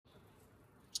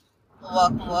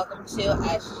Welcome to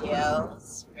Ashiel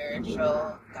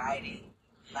Spiritual Guiding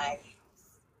Light.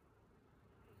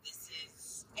 This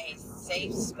is a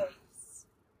safe space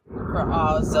for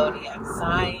all zodiac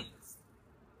signs.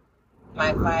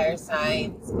 My fire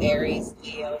signs, Aries,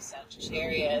 Leo,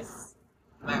 Sagittarius.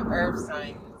 My earth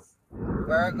signs,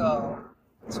 Virgo,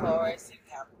 Taurus, and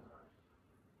Capricorn.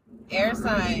 Air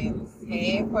signs,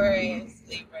 hey Aquarius,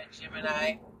 Libra,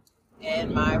 Gemini,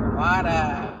 and my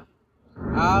water.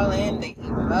 All in the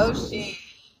emotion.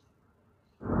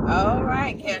 All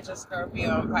right, Cancer,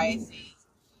 Scorpio, and Pisces.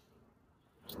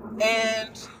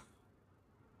 And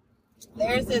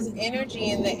there's this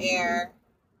energy in the air,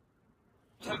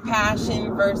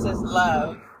 compassion versus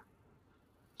love.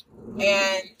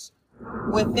 And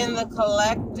within the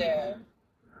collective,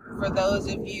 for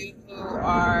those of you who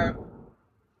are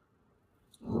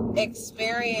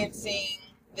experiencing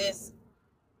this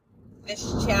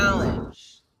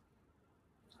challenge,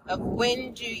 of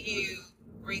when do you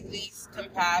release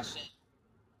compassion?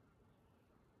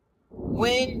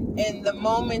 When, in the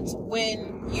moments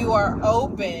when you are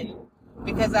open,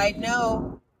 because I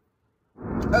know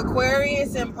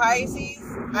Aquarius and Pisces,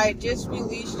 I just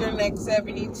released your next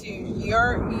 72.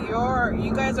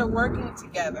 You guys are working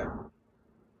together.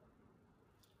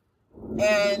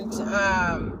 And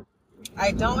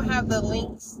I don't have the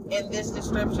links in this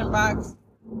description box.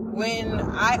 When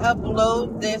I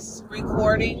upload this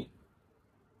recording,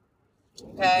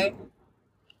 okay,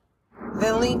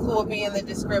 the link will be in the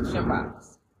description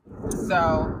box.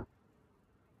 So,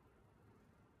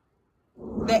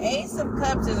 the Ace of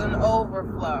Cups is an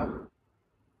overflow.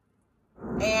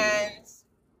 And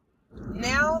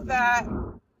now that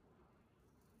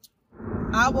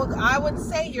I would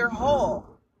say you're whole.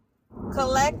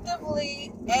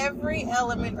 Collectively, every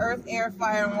element, earth, air,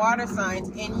 fire, and water signs,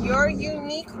 in your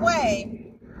unique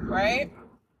way, right?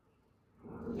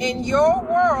 In your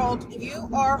world, you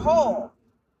are whole.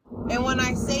 And when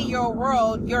I say your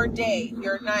world, your day,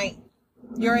 your night,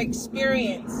 your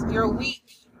experience, your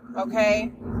week,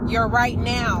 okay? Your right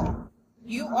now.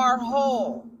 You are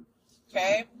whole,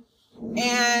 okay?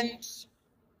 And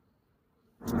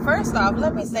first off,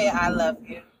 let me say I love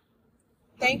you.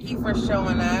 Thank you for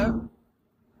showing up.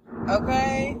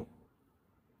 Okay?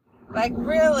 Like,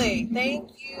 really,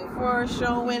 thank you for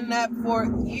showing up for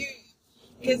you.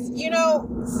 Because,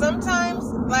 sometimes,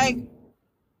 like,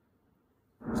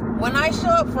 when I show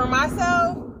up for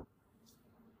myself,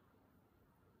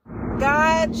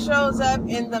 God shows up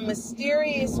in the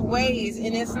mysterious ways.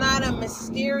 And it's not a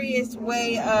mysterious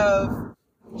way of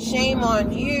shame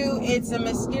on you. It's a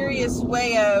mysterious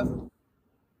way of,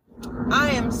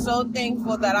 I am so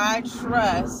thankful that I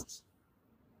trust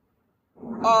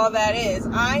all that is.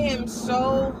 I am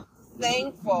so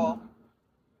thankful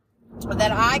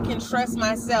that I can trust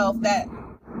myself, that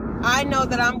I know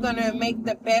that I'm going to make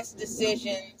the best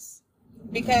decisions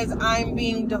because I'm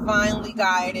being divinely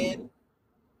guided.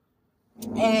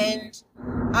 And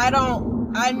I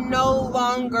no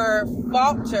longer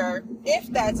falter, if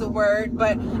that's a word,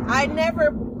 but I never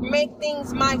make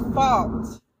things my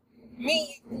fault.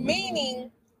 Meaning,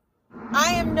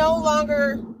 I am no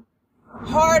longer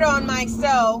hard on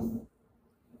myself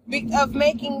of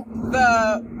making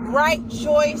the right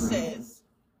choices.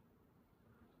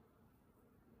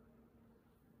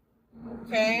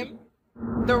 Okay?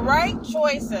 The right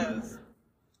choices,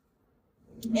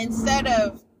 instead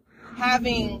of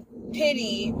having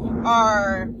pity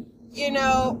or,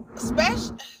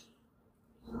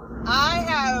 I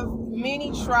have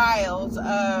many trials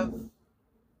of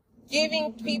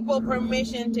giving people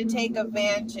permission to take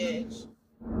advantage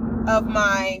of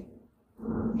my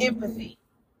empathy.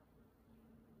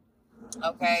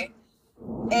 Okay?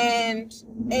 And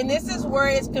this is where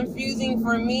it's confusing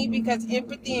for me, because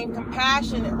empathy and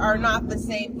compassion are not the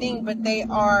same thing, but they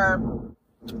are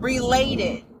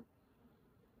related.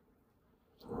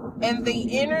 And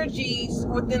the energies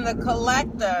within the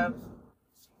collective,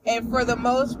 and for the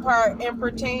most part, in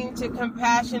pertaining to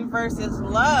compassion versus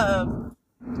love,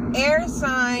 air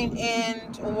sign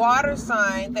and water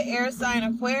sign, the air sign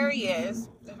Aquarius,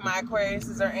 if my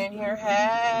Aquariuses are in here,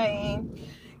 hey,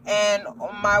 and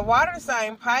my water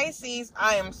sign Pisces,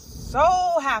 I am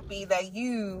so happy that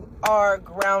you are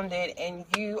grounded and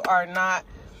you are not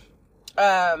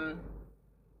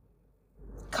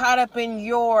caught up in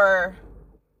your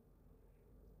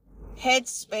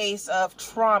headspace of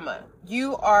trauma.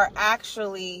 You are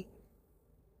actually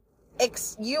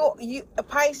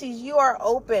Pisces, you are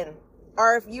open.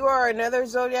 Or if you are another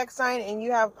zodiac sign and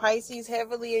you have Pisces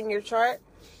heavily in your chart,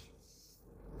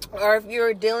 or if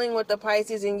you're dealing with the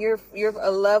Pisces and you're a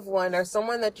loved one or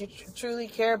someone that you truly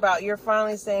care about, you're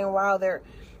finally saying, wow,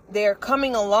 they're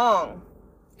coming along.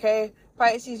 Okay,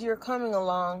 Pisces, you're coming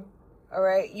along. All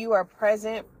right, you are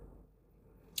present,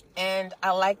 and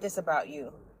I like this about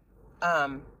you.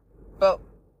 But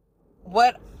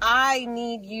what I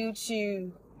need you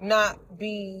to not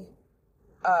be,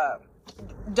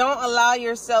 don't allow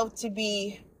yourself to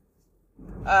be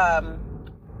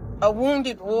a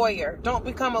wounded warrior. Don't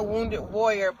become a wounded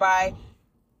warrior by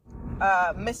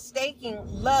mistaking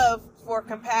love for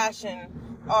compassion,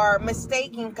 or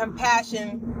mistaking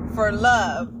compassion for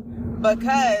love.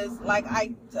 Because, like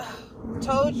I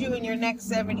told you in your next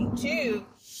 72,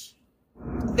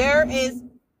 there is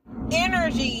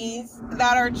energies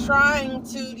that are trying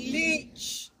to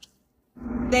leech.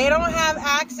 They don't have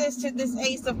access to this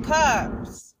Ace of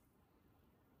Cups.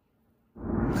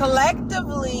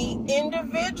 Collectively,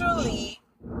 individually,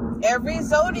 every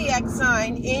zodiac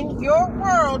sign in your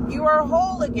world, you are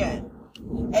whole again.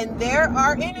 And there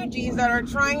are energies that are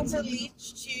trying to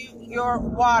leach to your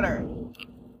water.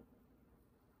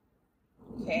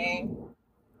 Okay?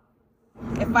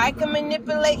 If I can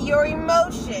manipulate your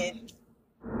emotion,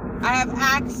 I have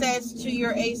access to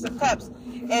your Ace of Cups.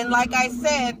 And like I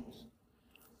said,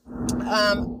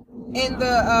 in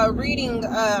the reading,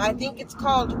 I think it's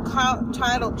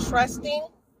titled Trusting.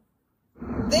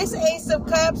 This Ace of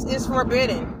Cups is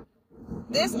forbidden.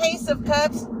 This Ace of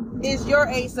Cups is your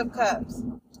Ace of Cups.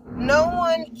 No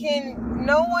one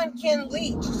can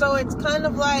leech. So it's kind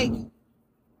of like,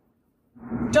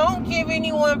 don't give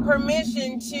anyone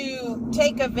permission to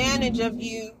take advantage of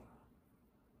you.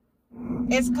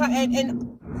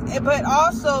 But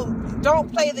also don't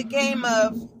play the game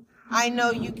of, I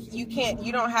know you can't,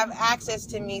 you don't have access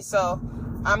to me, so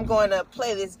I'm going to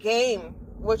play this game.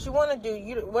 What you want to do,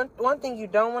 one thing you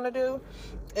don't want to do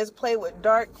is play with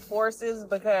dark forces,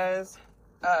 because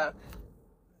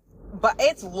but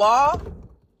it's law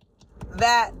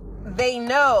that they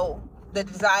know the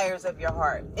desires of your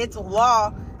heart. It's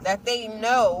law that they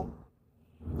know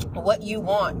what you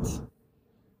want.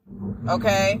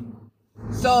 Okay?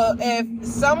 So if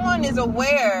someone is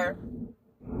aware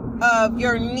of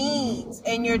your needs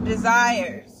and your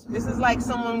desires, this is like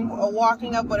someone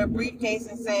walking up with a briefcase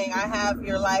and saying, I have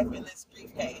your life in this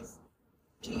briefcase.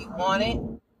 Do you want it?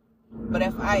 But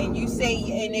but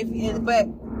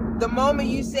the moment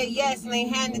you say yes and they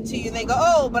hand it to you, they go,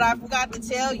 oh, but I forgot to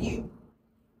tell you.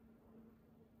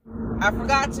 I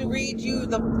forgot to read you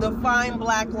the fine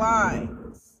black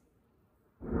lines.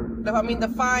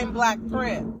 The fine black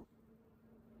print.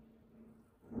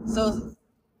 So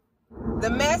the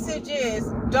message is,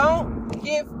 don't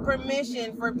give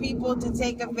permission for people to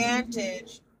take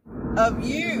advantage of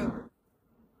you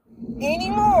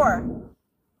anymore.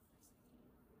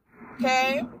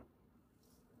 Okay?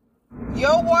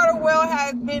 Your water well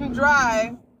has been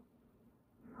dry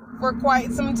for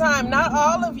quite some time. Not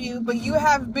all of you, but you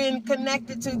have been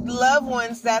connected to loved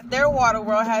ones that their water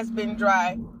well has been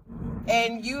dry.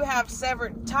 And you have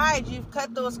severed ties. You've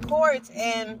cut those cords,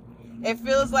 and it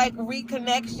feels like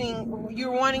reconnection.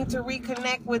 You're wanting to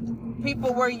reconnect with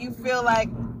people where you feel like,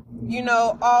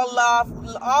 all love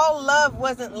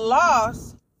wasn't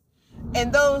lost.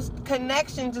 And those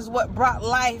connections is what brought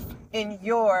life in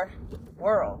your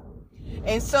world.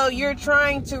 And so you're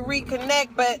trying to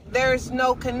reconnect, but there's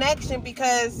no connection,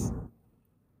 because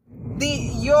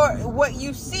what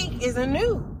you seek is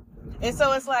anew. And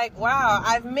so it's like, wow,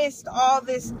 I've missed all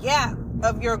this gap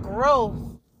of your growth.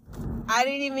 I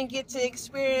didn't even get to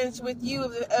experience with you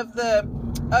of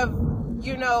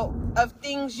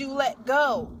things you let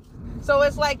go. So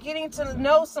it's like getting to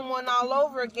know someone all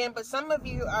over again, but some of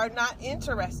you are not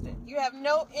interested. You have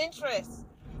no interest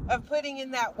of putting in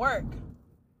that work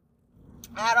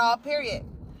at all, period.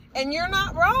 And you're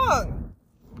not wrong.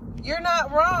 You're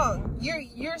not wrong.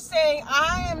 You're saying,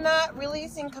 I am not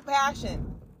releasing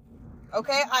compassion.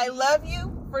 Okay, I love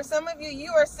you. For some of you,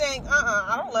 you are saying,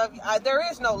 I don't love you. There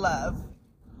is no love.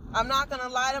 I'm not going to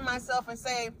lie to myself and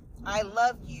say, I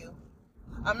love you.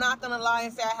 I'm not going to lie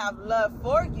and say I have love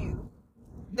for you.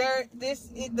 It's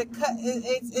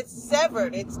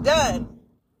severed. It's done.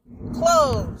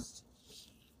 Closed.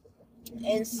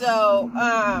 And so,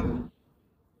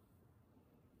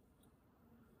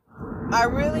 I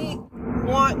really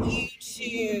want you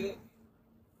to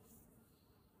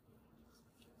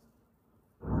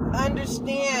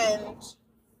understand,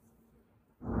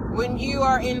 when you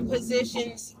are in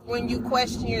positions, when you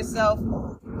question yourself,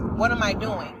 what am I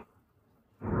doing?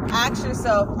 Ask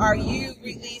yourself, are you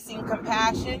releasing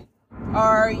compassion, or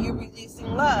are you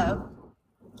releasing love?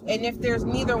 And if there's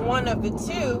neither one of the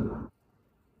two,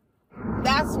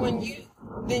 that's when you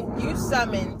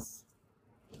summons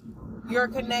your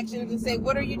connections and say,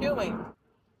 what are you doing?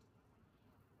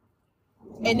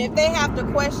 And if they have to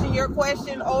question your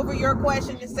question over your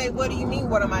question to say, what do you mean,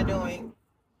 what am I doing?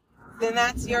 Then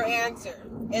that's your answer.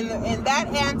 And that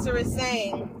answer is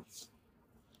saying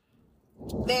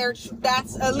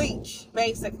that's a leech,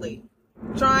 basically,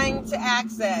 trying to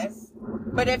access.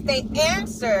 But if they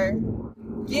answer,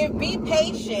 be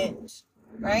patient,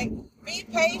 right? Be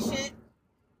patient.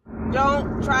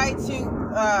 Don't try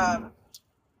to,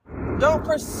 don't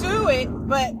pursue it,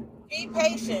 but be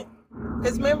patient.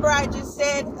 Because remember I just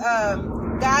said,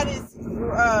 God is,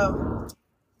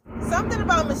 something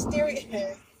about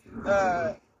mysterious,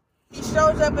 he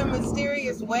shows up in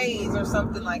mysterious ways or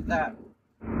something like that.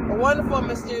 Wonderful,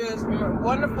 mysterious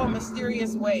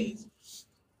ways.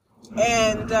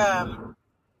 And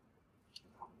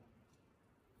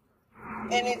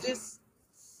it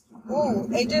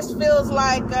just feels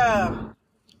like,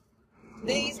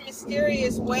 these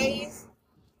mysterious ways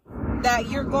that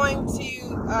you're going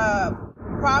to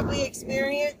probably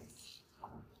experience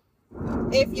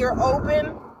if you're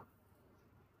open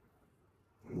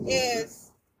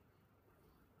is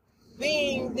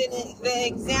being the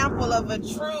example of a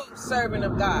true servant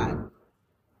of God.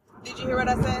 Did you hear what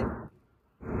I said?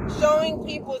 Showing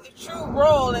people the true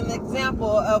role and the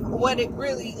example of what it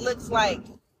really looks like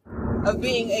of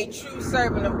being a true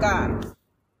servant of God.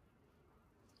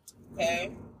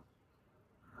 Okay?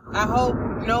 I hope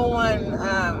no one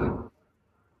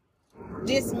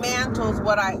dismantles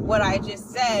what I just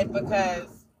said,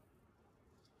 because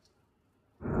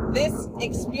this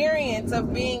experience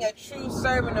of being a true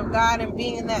servant of God and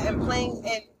being in that and playing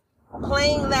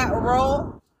that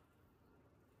role,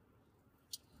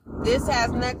 this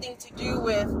has nothing to do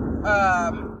with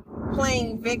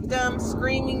playing victim,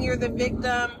 screaming you're the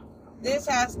victim. This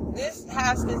is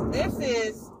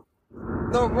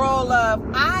the role of,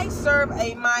 I serve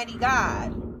a mighty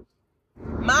God.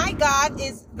 My God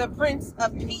is the Prince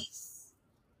of Peace,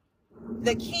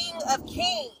 the King of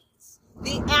Kings,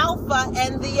 the Alpha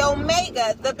and the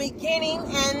Omega, the beginning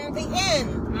and the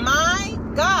end. My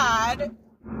God,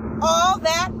 all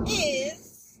that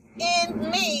is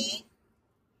in me,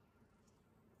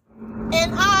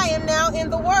 and I am now in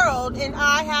the world, and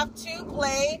I have to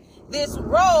play this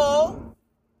role,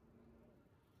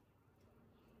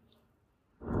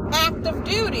 active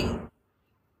duty.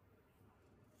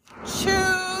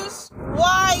 Choose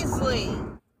wisely.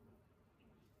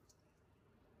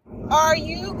 Are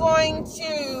you going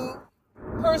to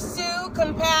pursue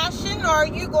compassion, or are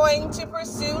you going to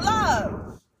pursue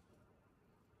love?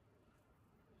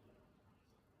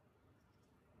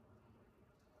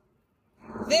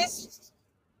 This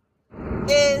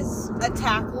is a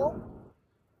tackle,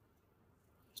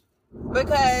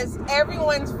 because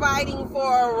everyone's fighting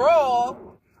for a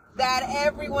role that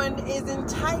everyone is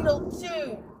entitled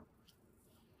to.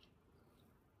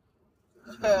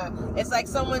 It's like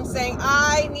someone saying,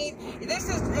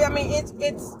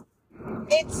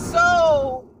 it's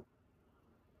so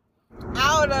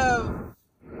out of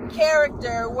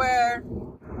character, where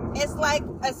it's like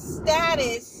a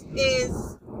status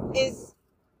is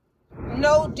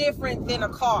no different than a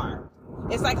car.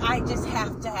 It's like, I just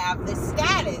have to have this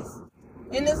status.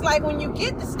 And it's like, when you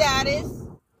get the status,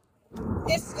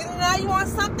 now you want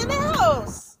something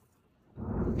else.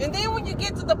 And then when you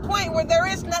get to the point where there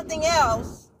is nothing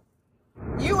else,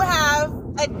 you have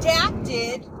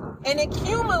adapted and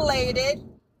accumulated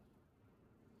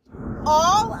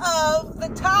all of the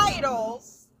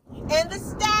titles and the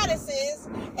statuses,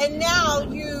 and now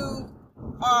you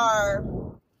are,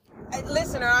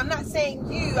 listener, I'm not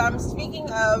saying you, I'm speaking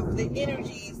of the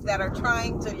energies that are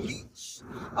trying to leech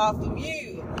off of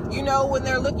you. You know, when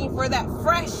they're looking for that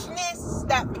freshness,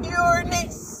 that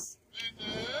pureness.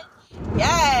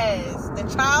 Yes, the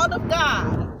child of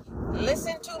God.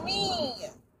 Listen to me.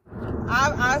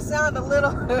 I sound a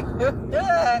little,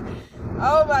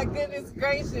 oh my goodness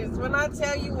gracious. When I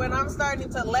tell you, when I'm starting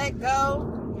to let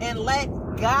go and let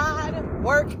God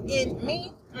work in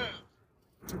me,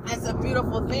 it's a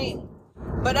beautiful thing.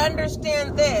 But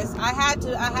understand this, I had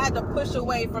to push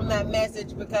away from that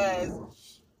message, because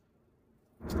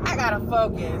I gotta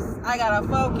focus.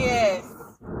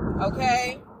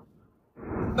 Okay?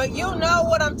 But you'll know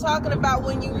what I'm talking about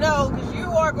when you know, because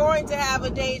you are going to have a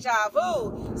deja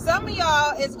vu. Some of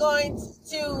y'all is going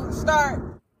to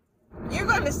start, you're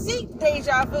going to seek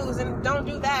deja vus, and don't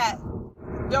do that.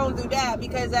 Don't do that,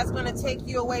 because that's going to take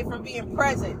you away from being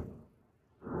present.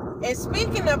 And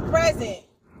speaking of present,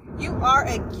 you are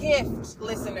a gift,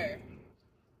 listener.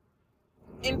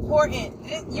 Important.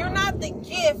 You're not the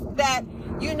gift that,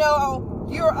 you know,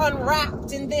 you're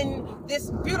unwrapped and then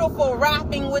this beautiful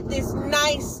wrapping with this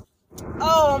nice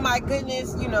oh my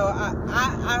goodness, you know,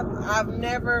 I've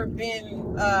never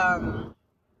been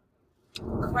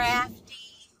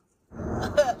crafty,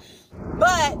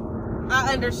 but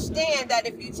I understand that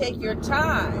if you take your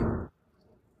time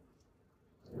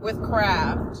with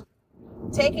craft,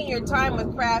 taking your time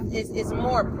with craft is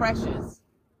more precious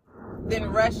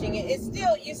than rushing it. It's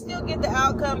still, you still get the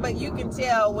outcome, but you can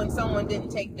tell when someone didn't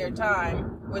take their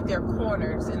time with their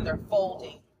corners and their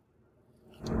folding.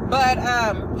 But,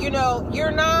 you know,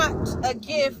 you're not a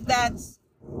gift that's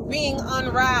being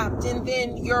unwrapped and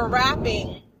then you're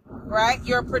wrapping, right?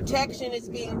 Your protection is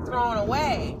being thrown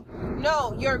away.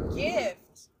 No, your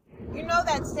gift. You know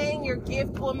that saying, your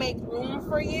gift will make room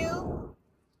for you?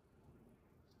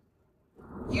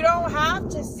 You don't have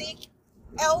to seek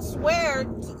elsewhere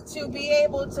to be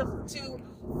able to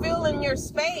fill in your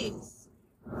space.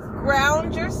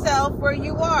 Ground yourself where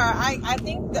you are. I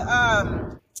think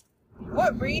the,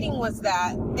 what reading was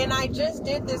that? And I just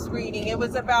did this reading. It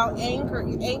was about anchor.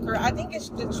 I think it's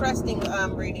the trusting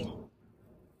reading.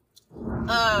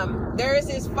 There is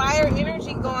this fire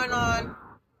energy going on,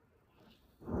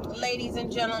 ladies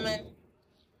and gentlemen.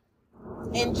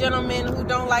 And gentlemen who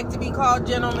don't like to be called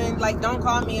gentlemen, like, don't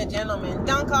call me a gentleman.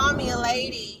 Don't call me a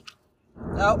lady.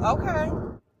 Oh, okay.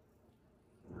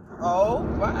 All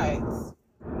right.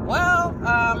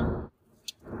 Well,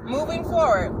 moving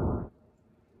forward.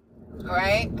 All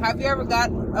right. Have you ever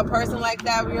got a person like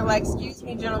that where you're like, excuse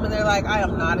me, gentlemen? They're like, I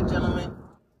am not a gentleman.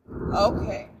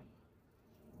 Okay.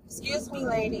 Excuse me,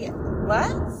 lady.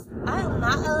 What? I am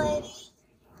not a lady.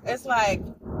 It's like,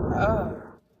 oh,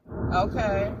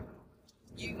 okay.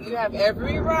 You have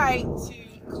every right to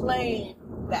claim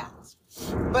that.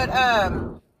 But,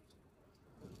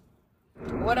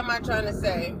 what am I trying to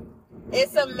say?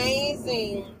 It's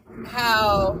amazing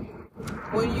how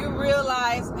when you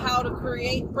realize how to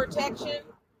create protection,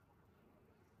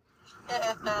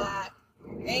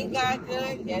 ain't God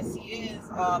good? Yes, He is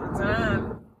all the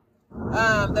time.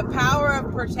 The power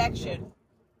of protection.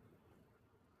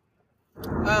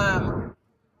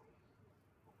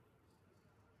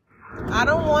 I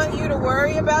don't want you to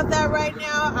worry about that right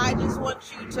now. I just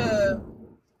want you to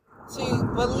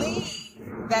believe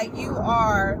that you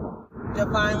are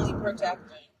divinely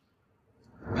protected.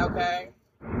 Okay?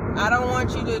 I don't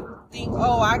want you to think,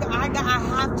 oh, I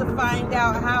have to find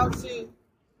out how to,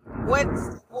 what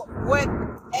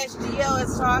SGL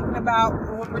is talking about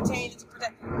when pertaining to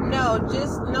protection. No,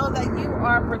 just know that you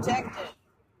are protected.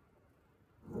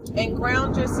 And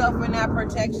ground yourself in that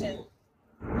protection.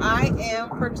 I am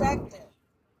protected.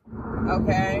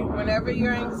 Okay? Whenever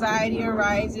your anxiety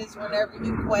arises, whenever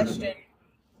you question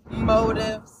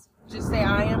motives, just say,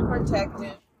 I am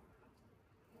protected.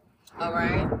 All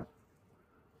right?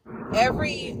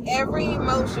 Every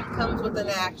emotion comes with an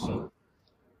action.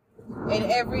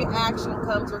 And every action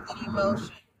comes with an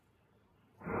emotion.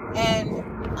 And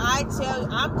I tell you,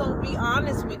 I'm going to be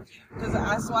honest with you, because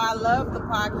that's why I love the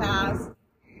podcast.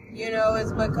 You know,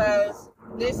 it's because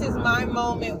this is my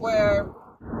moment where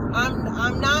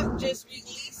I'm not just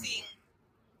releasing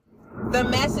the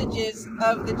messages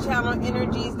of the channel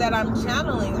energies that I'm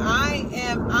channeling. I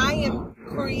am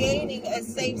creating a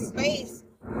safe space,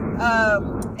 a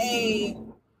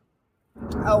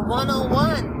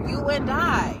one-on-one, you and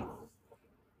I.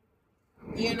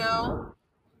 You know,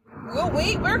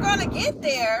 we're gonna get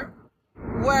there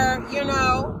where, you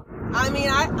know, I mean,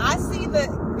 I see the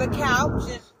couch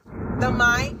and the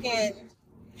mic, and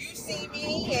you see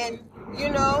me, and, you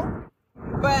know,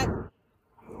 but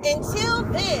until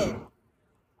then,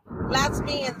 let's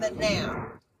be in the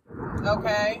now,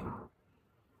 okay?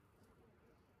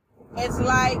 It's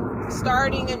like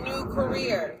starting a new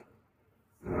career.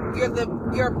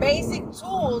 Your basic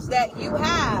tools that you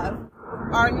have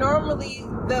are normally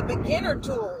the beginner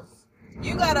tools.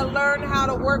 You got to learn how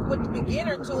to work with the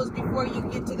beginner tools before you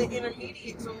get to the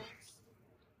intermediate tools.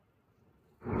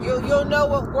 You'll know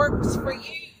what works for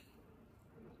you.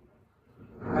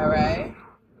 All right.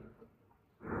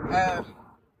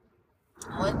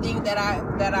 One thing that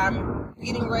I'm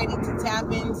getting ready to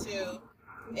tap into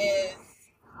is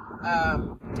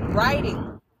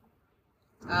writing.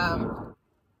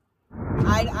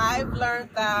 I've learned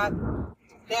that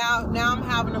now I'm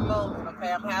having a moment.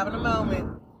 Okay, I'm having a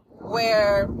moment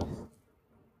where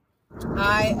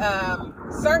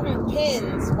certain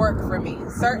pens work for me,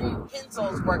 certain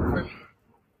pencils work for me,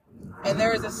 and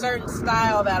there is a certain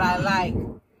style that I like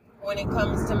when it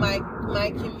comes to my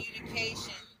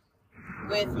communication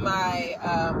with my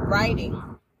writing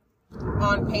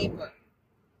on paper.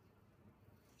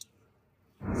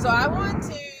 So I want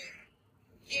to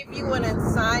give you an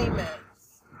assignment,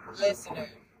 listener.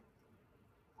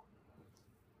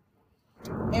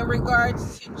 in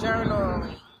regards to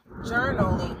journaling,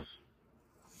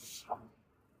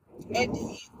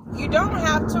 you don't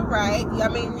have to write. I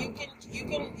mean, you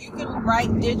can write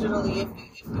digitally if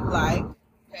you like.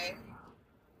 Okay.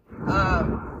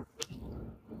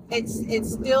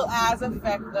 It's still as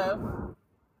effective.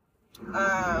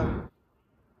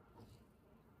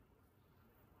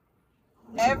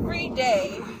 Every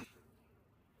day,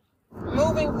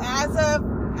 moving as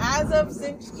of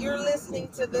since you're listening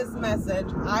to this message,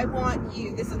 I want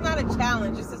you. This is not a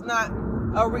challenge. This is not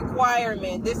a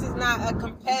requirement. This is not a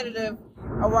competitive,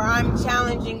 or where I'm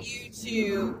challenging you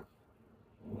to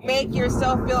make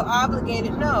yourself feel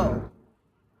obligated. No.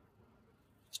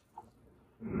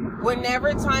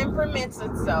 Whenever time permits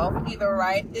itself, either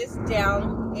write this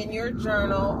down in your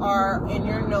journal or in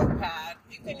your notepad.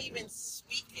 You can even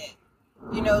speak it.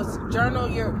 You know, journal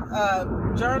your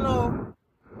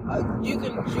you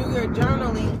can do your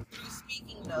journaling through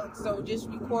speaking notes. So just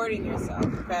recording yourself,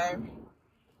 okay?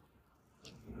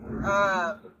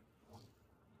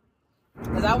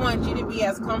 Because I want you to be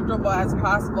as comfortable as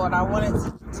possible, and I want it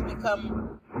to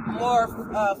become more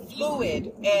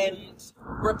fluid and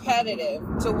repetitive,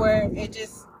 to where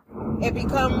it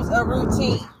becomes a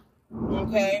routine,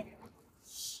 okay?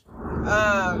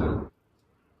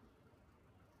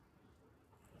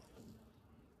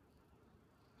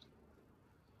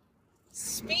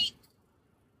 Speak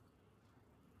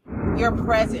your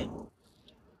present.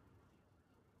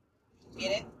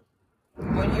 Get it?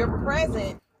 When you're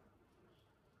present,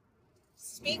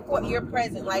 speak what you're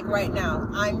present. Like right now,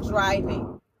 I'm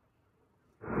driving.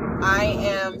 I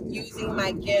am using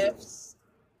my gifts.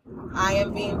 I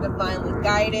am being divinely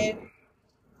guided.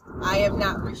 I am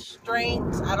not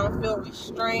restrained. I don't feel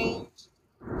restrained.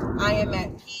 I am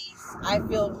at peace. I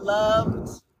feel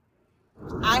loved.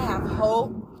 I have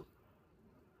hope.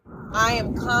 I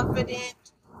am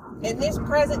confident in this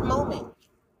present moment.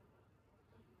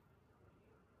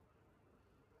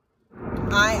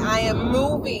 I am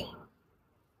moving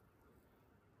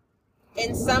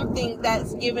in something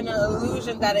that's given an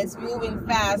illusion that it's moving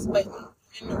fast, but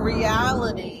in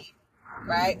reality,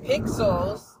 right,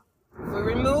 pixels, if we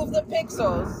remove the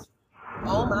pixels,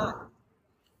 oh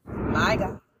my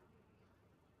God.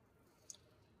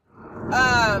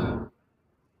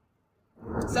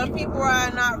 Some people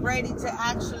are not ready to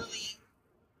actually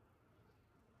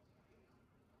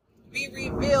be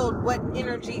revealed what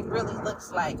energy really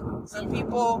looks like. Some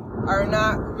people are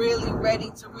not really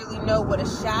ready to really know what a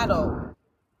shadow.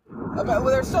 Well,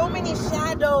 there's so many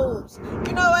shadows.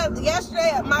 You know what?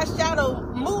 Yesterday, my shadow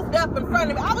moved up in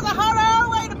front of me. I was like, hold on,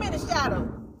 wait a minute, shadow.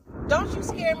 Don't you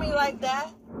scare me like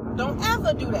that. Don't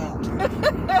ever do that.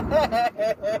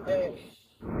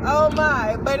 Oh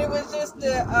my, but it was just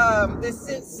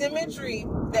the symmetry,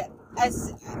 the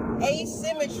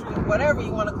asymmetry, whatever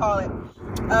you want to call it,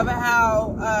 of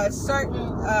how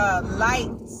certain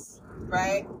lights,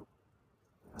 right,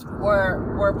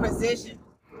 were positioned.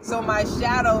 So my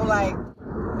shadow, like,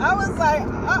 I was like,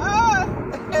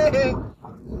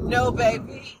 no,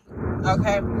 baby.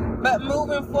 Okay, but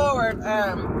moving forward,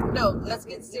 no, let's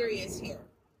get serious here.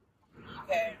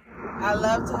 Okay, I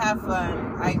love to have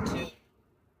fun, I do.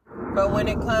 But when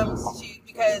it comes to,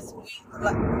 because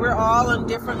we're all on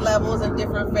different levels and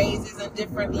different phases and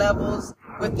different levels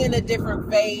within a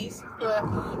different phase.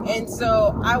 And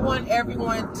so I want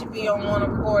everyone to be on one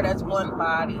accord as one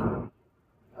body.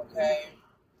 Okay?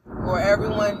 Where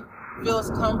everyone feels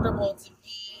comfortable to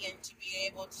be and to be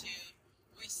able to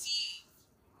receive,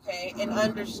 okay, and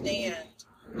understand.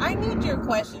 I need your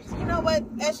questions. You know what,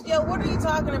 SGL, what are you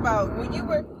talking about? When you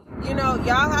were, you know,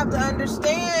 y'all have to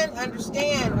understand,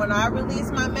 when I release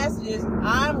my messages,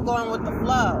 I'm going with the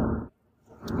flow.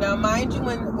 Now, mind you,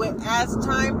 when as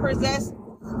time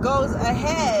goes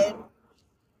ahead,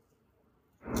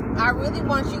 I really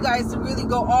want you guys to really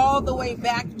go all the way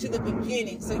back to the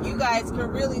beginning so you guys can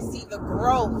really see the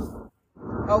growth,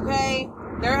 okay?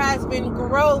 There has been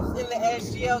growth in the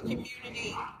SGL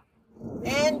community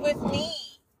and with me.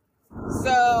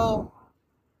 So,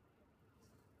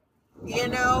 you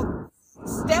know,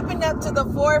 stepping up to the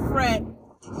forefront,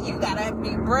 you gotta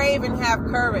be brave and have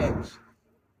courage.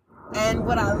 And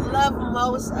what I love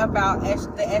most about the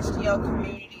SGL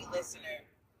community, listener,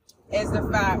 is the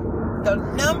fact the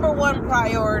number one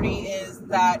priority is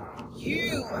that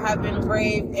you have been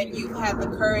brave and you've had the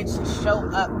courage to show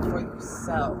up for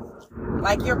yourself.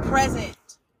 Like, you're present,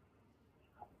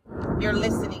 you're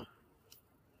listening,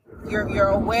 your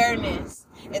awareness,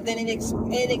 and then it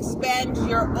expands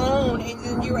your own, and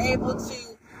then you're able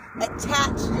to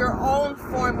attach your own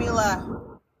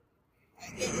formula.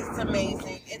 It's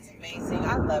amazing. It's amazing.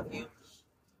 I love you.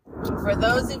 For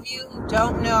those of you who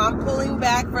don't know, I'm pulling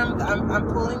back,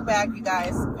 you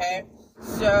guys, okay?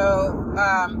 So,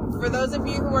 for those of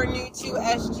you who are new to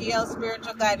SGL,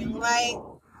 Spiritual Guiding Light,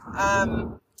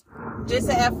 just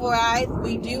a FYI,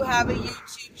 we do have a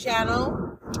YouTube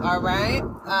channel, all right?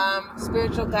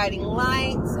 Spiritual Guiding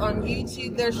Lights on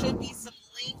YouTube. There should be some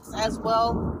links as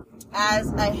well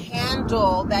as a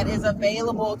handle that is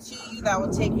available to you that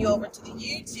will take you over to the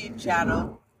YouTube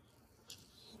channel.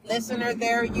 Listener,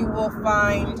 there you will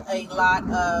find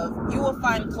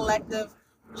collective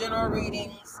general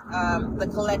readings, the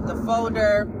collective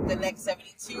folder, the Next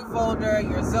 72 folder,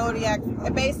 your zodiac.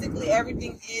 Basically,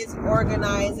 everything is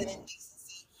organized and in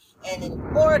decency and in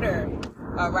order.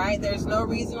 All right, there's no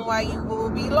reason why you will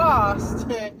be lost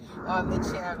on the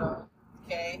channel.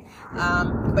 Okay,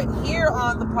 but here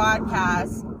on the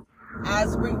podcast,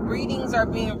 as readings are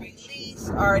being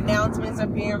released, our announcements are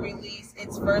being released,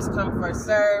 it's first come, first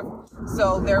serve.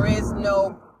 So there is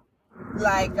no,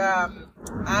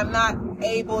 I'm not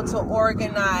able to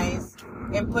organize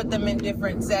and put them in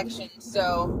different sections.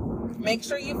 So make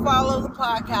sure you follow the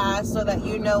podcast so that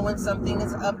you know when something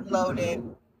is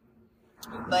uploaded.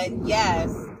 But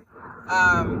yes,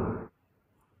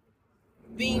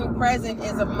 being present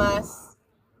is a must.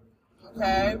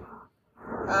 Okay?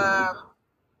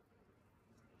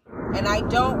 And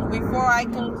before I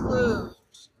conclude,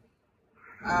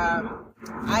 I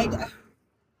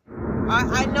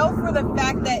know for the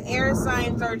fact that air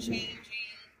signs are changing.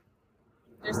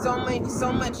 There's so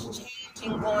much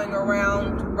changing going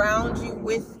around you,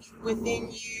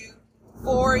 within you,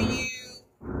 for you.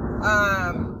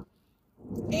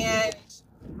 And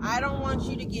I don't want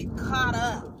you to get caught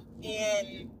up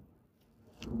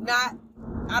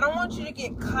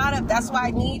That's why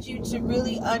I need you to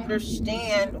really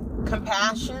understand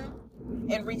compassion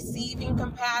and receiving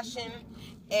compassion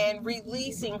and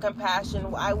releasing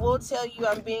compassion. I will tell you,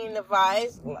 I'm being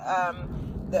advised,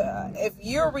 if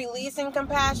you're releasing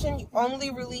compassion, you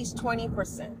only release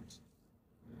 20%.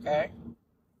 Okay?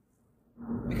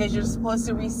 Because you're supposed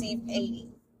to receive 80%.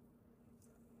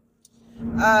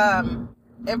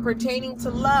 And pertaining to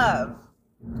love,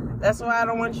 that's why I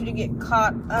don't want you to get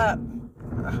caught up.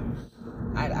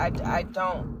 I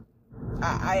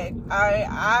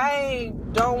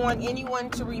don't want anyone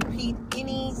to repeat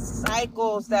any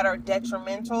cycles that are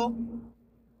detrimental.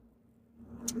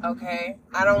 Okay?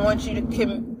 I don't want you to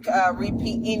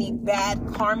repeat any bad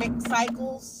karmic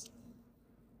cycles.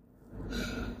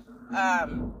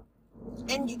 And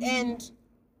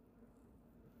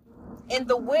in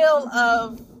the will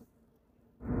of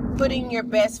putting your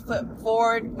best foot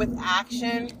forward with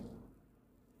action,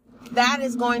 that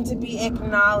is going to be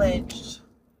acknowledged.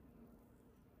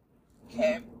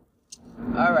 Okay?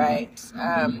 All right.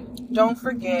 Don't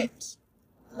forget,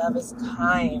 love is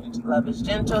kind, love is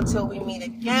gentle. Till we meet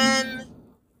again,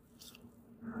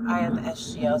 I am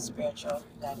SGL Spiritual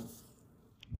Guiding.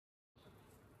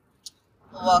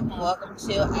 Welcome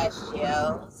to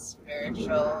SGL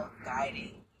Spiritual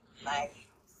Guiding Light.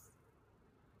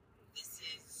 This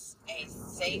is a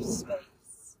safe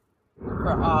space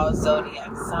for all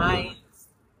zodiac signs.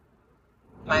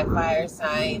 My fire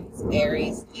signs,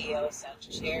 Aries, Leo,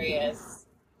 Sagittarius.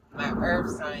 My earth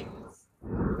signs,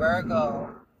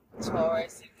 Virgo,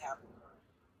 Taurus, and Capricorn.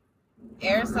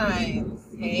 Air signs,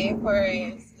 hey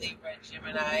Aquarius, Libra,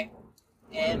 Gemini,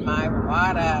 and my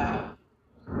water.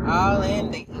 All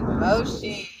in the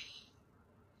emotion.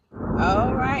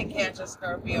 All right, Cancer,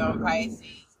 Scorpio, and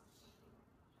Pisces.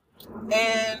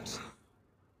 And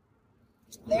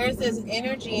there's this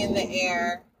energy in the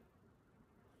air,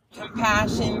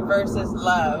 compassion versus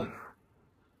love.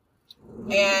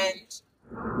 And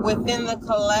within the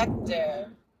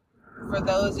collective, for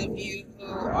those of you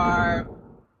who are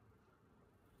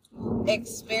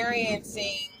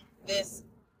experiencing this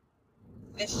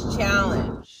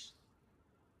challenge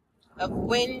of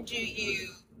when do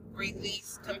you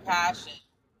release compassion?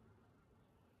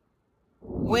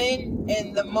 When,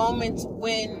 in the moments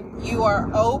when you are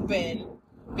open,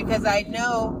 because I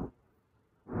know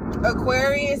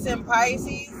Aquarius and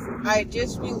Pisces, I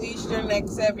just released your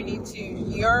Next 72.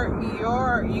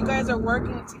 You guys are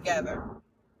working together.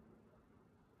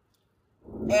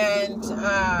 And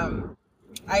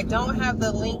I don't have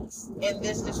the links in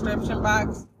this description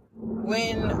box.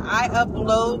 When I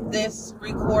upload this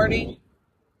recording,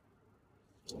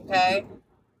 okay,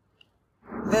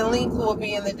 the link will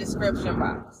be in the description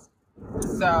box.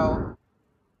 So,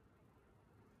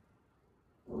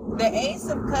 the Ace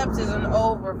of Cups is an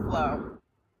overflow.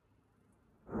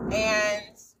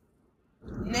 And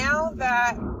now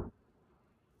that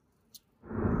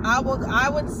I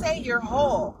would say you're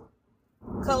whole.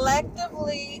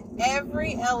 Collectively,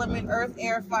 every element, earth,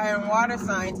 air, fire, and water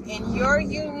signs, in your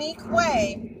unique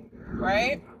way,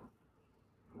 right?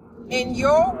 In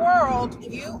your world,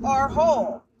 you are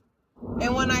whole.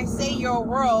 And when I say your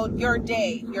world, your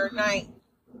day, your night,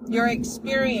 your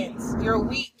experience, your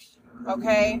week,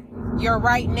 okay? Your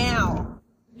right now.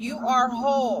 You are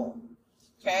whole,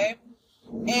 okay?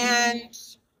 And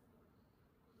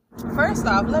first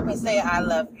off, let me say I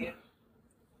love you.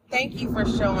 Thank you for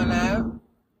showing up,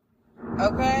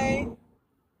 okay?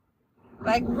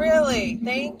 Like, really,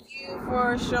 thank you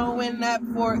for showing up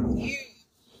for you.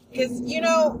 Because, you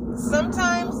know,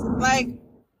 sometimes, like,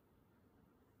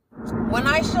 when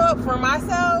I show up for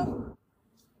myself,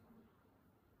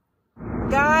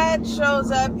 God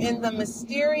shows up in the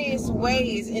mysterious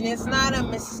ways. And it's not a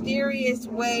mysterious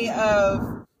way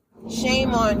of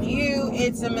shame on you.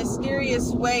 It's a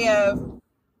mysterious way of,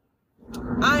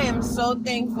 I am so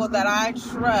thankful that I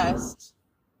trust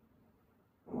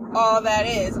all that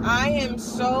is. I am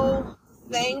so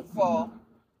thankful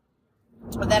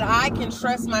that I can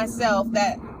trust myself,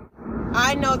 that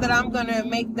I know that I'm going to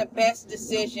make the best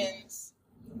decisions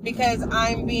because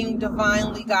I'm being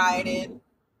divinely guided.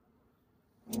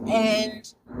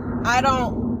 And I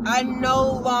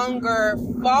no longer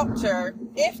falter,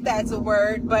 if that's a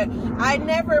word, but I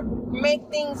never make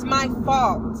things my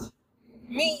fault.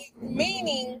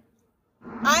 Meaning,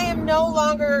 I am no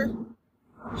longer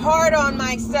hard on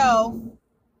myself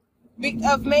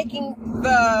of making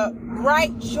the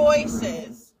right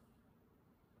choices.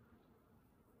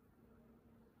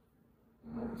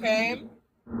 Okay?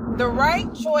 The right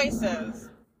choices,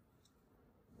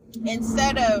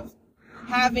 instead of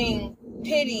having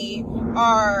pity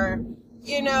or,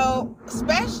 you know,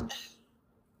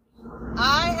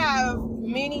 I have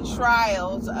many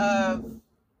trials of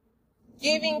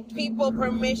giving people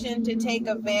permission to take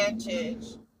advantage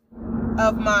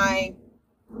of my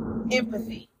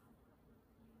empathy.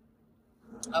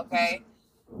 Okay?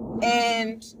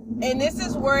 And this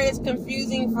is where it's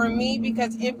confusing for me,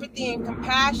 because empathy and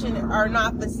compassion are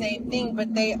not the same thing,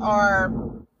 but they are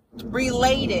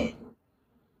related.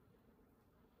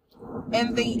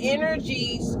 And the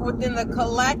energies within the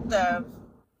collective,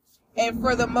 and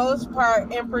for the most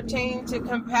part, in pertaining to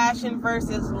compassion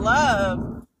versus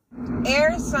love,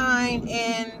 air sign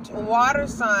and water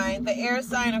sign, the air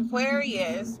sign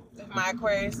Aquarius, if my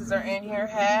Aquariuses are in here,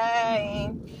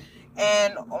 hey,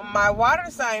 and my water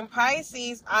sign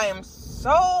Pisces, I am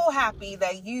so happy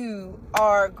that you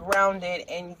are grounded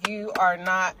and you are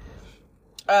not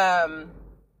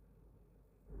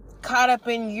caught up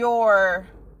in your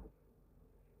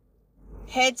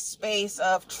headspace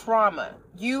of trauma.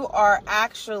 You are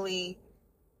actually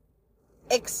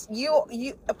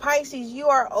Pisces, you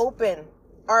are open.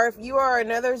 Or if you are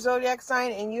another zodiac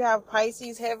sign and you have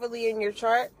Pisces heavily in your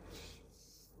chart,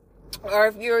 or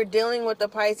if you're dealing with the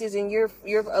Pisces and you're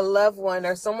a loved one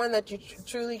or someone that you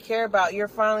truly care about, you're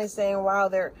finally saying, wow,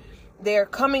 they're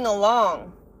coming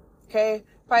along. Okay?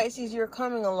 Pisces, you're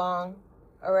coming along.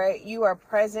 All right? You are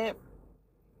present.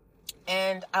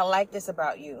 And I like this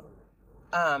about you.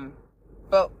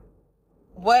 But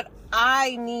what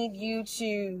I need you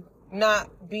to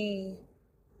not be,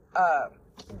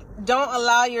 don't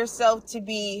allow yourself to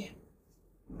be,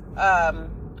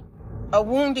 a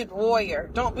wounded warrior.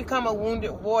 Don't become a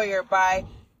wounded warrior by,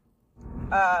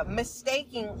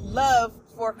 mistaking love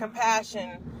for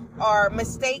compassion or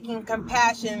mistaking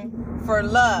compassion for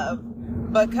love.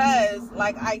 Because,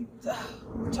 like I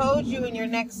told you in your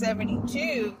next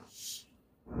 72,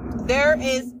 there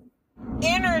is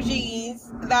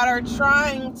energies that are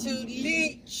trying to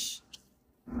leech.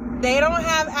 They don't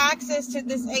have access to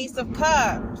this Ace of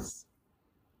Cups.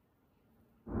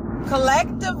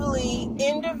 Collectively,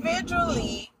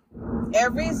 individually,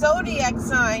 every zodiac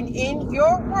sign in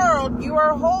your world, you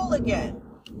are whole again.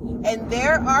 And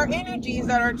there are energies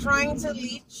that are trying to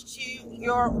leach to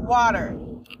your water.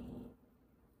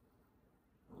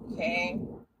 Okay?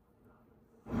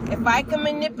 If I can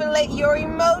manipulate your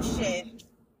emotion,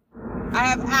 I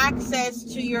have access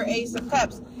to your Ace of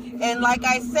Cups. And like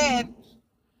I said,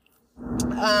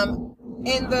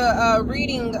 in the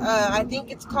reading, I think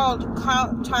it's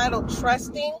titled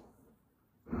Trusting.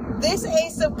 This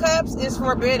Ace of Cups is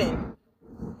forbidden.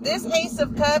 This Ace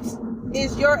of Cups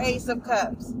is your Ace of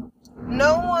Cups.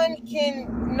 No one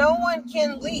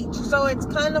can leech. So it's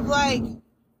kind of like,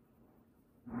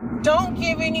 don't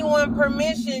give anyone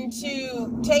permission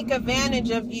to take advantage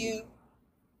of you.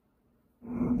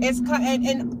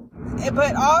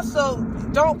 But also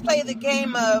don't play the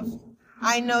game of,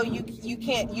 I know you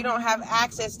don't have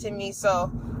access to me,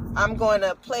 so I'm going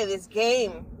to play this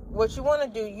game what you want to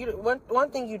do,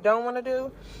 one thing you don't want to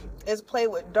do is play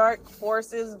with dark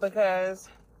forces, because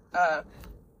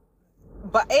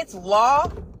but it's law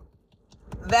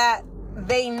that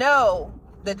they know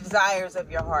the desires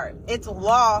of your heart. It's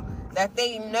law that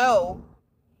they know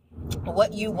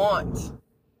what you want.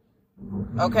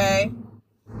 Okay?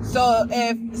 So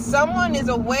if someone is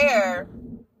aware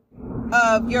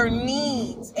of your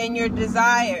needs and your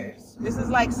desires, this is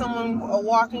like someone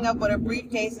walking up with a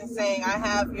briefcase and saying, I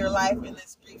have your life in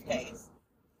this briefcase.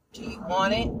 Do you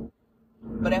want it?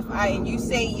 But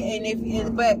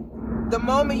but the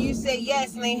moment you say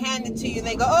yes and they hand it to you,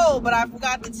 they go, oh, but I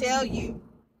forgot to tell you.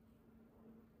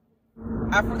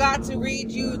 I forgot to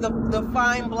read you the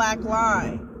fine black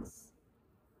lines.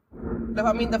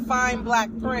 The fine black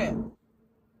print.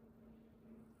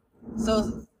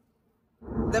 So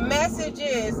the message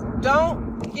is,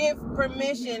 don't give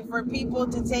permission for people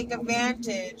to take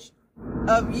advantage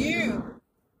of you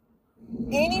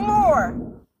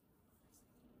anymore.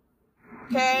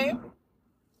 Okay?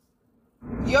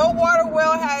 Your water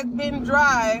well has been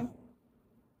dry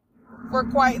for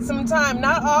quite some time.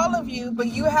 Not all of you, but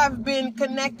you have been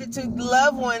connected to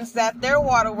loved ones that their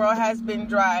water well has been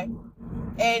dry.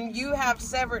 And you have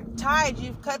severed ties.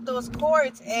 You've cut those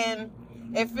cords, and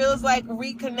it feels like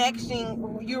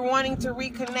reconnection. You're wanting to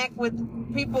reconnect with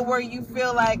people where you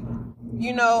feel like,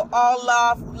 all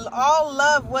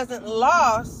love wasn't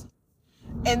lost.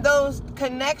 And those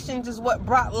connections is what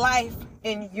brought life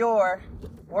in your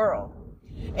world.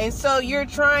 And so you're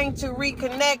trying to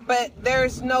reconnect, but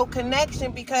there's no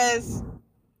connection, because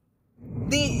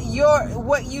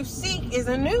what you seek is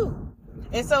anew.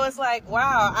 And so it's like,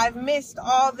 wow, I've missed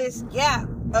all this gap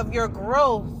of your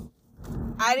growth.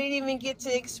 I didn't even get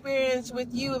to experience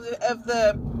with you of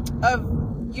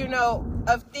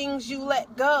things you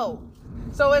let go.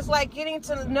 So it's like getting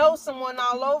to know someone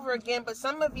all over again, but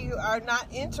some of you are not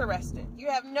interested. You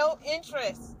have no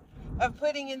interest of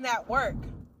putting in that work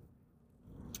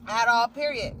at all,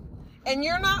 period. And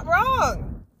you're not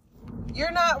wrong.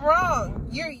 You're not wrong.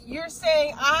 You're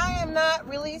saying, I am not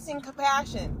releasing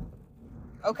compassion.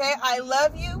 Okay, I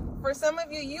love you. For some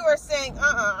of you, you are saying,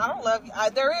 I don't love you.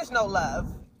 There is no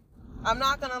love. I'm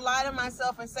not going to lie to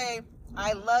myself and say,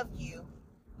 I love you.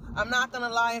 I'm not going to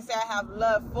lie and say I have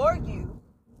love for you.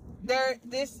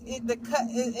 It's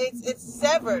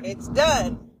severed. It's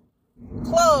done.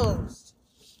 Closed.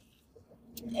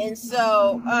 And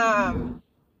so,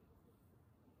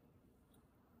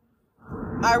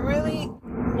 I really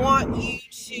want you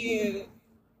to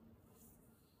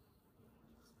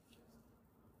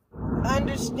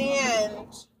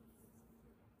understand,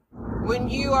 when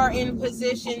you are in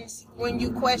positions, when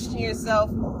you question yourself,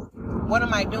 what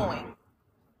am I doing?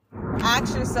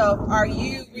 Ask yourself, are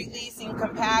you releasing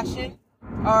compassion,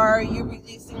 or are you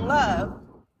releasing love?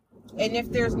 And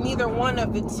if there's neither one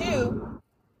of the two,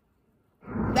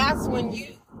 that's when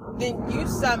you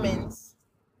summons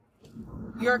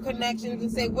your connections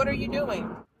and say, what are you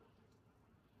doing?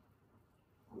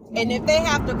 And if they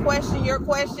have to question your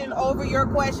question over your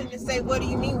question and say, what do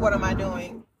you mean, what am I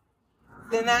doing?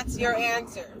 Then that's your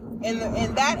answer.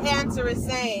 And that answer is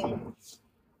saying,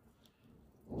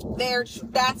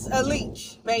 that's a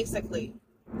leech, basically,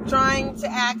 trying to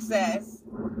access.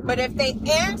 But if they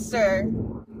answer,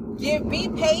 be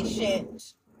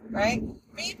patient, right?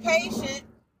 Be patient.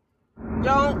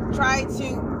 Don't try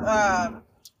to,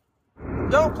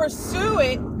 don't pursue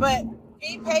it, but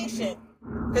be patient.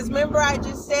 Because remember, I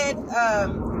just said,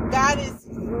 God is,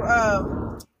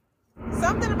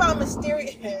 something about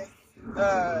mysterious,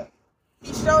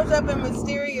 he shows up in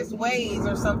mysterious ways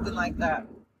or something like that.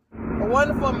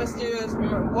 Wonderful, mysterious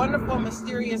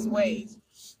ways.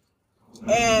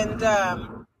 And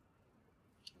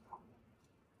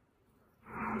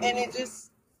it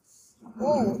just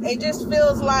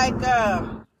feels like,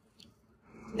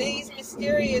 these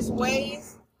mysterious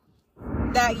ways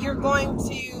that you're going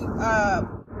to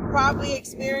probably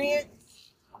experience,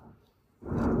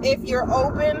 if you're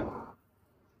open,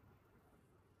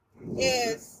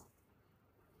 is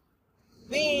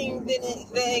being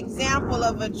the example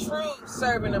of a true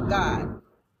servant of God.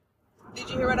 Did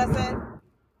you hear what I said?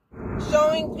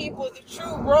 Showing people the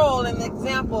true role and the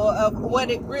example of what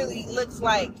it really looks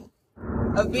like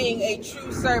of being a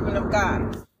true servant of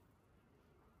God.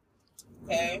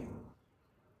 Okay?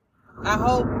 I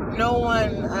hope no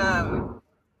one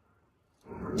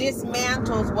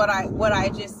dismantles what I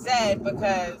just said,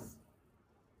 because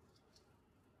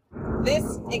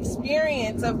this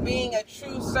experience of being a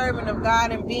true servant of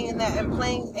God and being in that and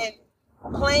playing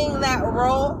that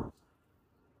role,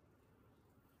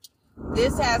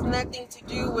 this has nothing to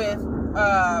do with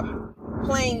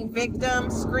playing victim,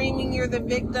 screaming you're the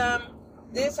victim.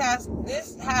 This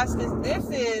is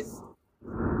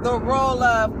the role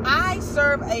of, I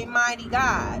serve a mighty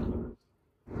God.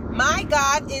 My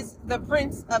God is the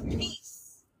Prince of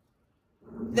Peace,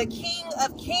 the King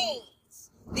of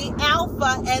Kings, the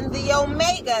Alpha and the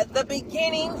Omega, the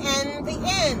beginning and the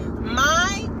end.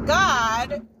 My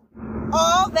God,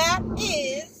 all that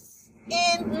is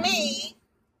in me,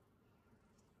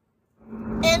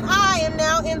 and I am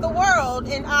now in the world,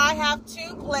 and I have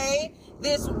to play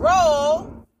this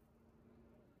role,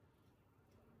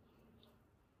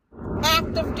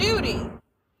 act of duty.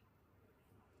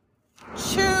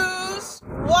 Choose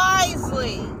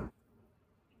wisely.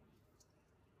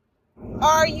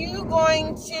 Are you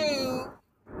going to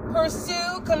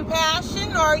pursue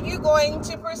compassion, or are you going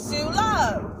to pursue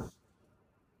love?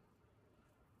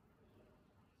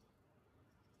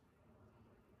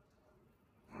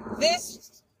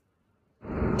 This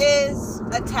is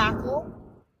a tackle,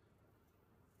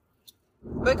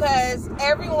 because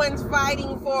everyone's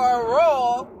fighting for a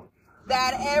role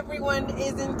that everyone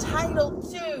is entitled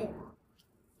to.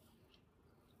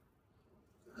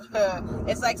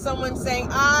 It's like someone saying,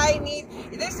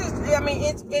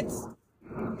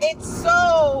 it's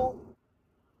so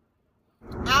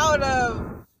out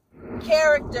of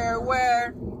character,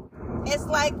 where it's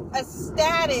like a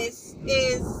status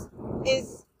is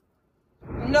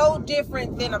no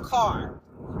different than a car.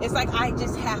 It's like, I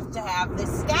just have to have this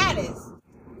status.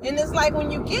 And it's like,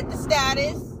 when you get the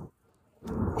status,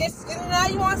 now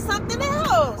you want something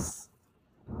else.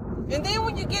 And then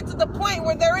when you get to the point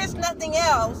where there is nothing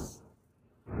else,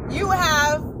 you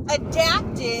have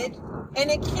adapted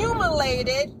and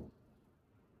accumulated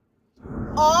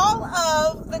all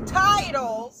of the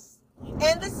titles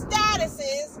and the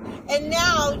statuses, and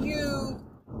now you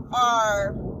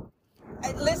are,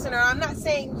 listener, I'm not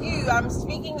saying you, I'm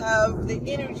speaking of the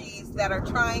energies that are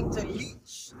trying to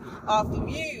leech off of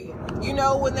you. You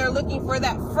know, when they're looking for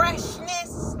that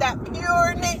freshness, that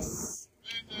pureness.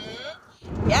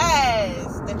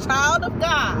 Yes, the child of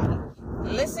God.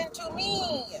 Listen to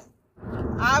me.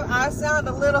 I sound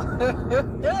a little,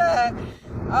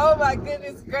 oh my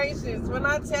goodness gracious. When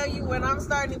I tell you, when I'm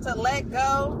starting to let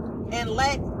go and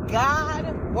let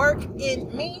God work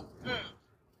in me,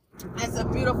 it's a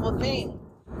beautiful thing.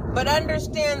 But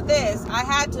understand this, I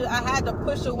had to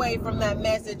push away from that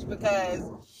message, because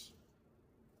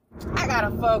I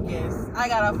gotta focus,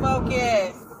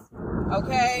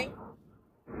 okay?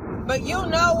 But you'll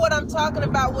know what I'm talking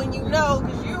about when you know,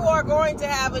 because you are going to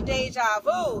have a deja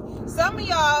vu. Some of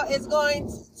y'all is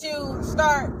going to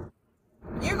start,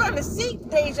 you're going to seek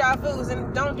deja vus,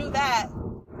 and don't do that.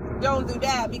 Don't do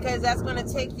that, because that's going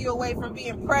to take you away from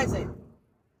being present.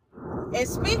 And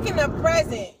speaking of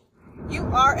present, you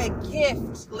are a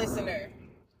gift, listener.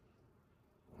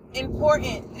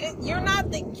 Important. You're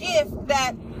not the gift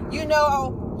that, you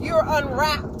know, you're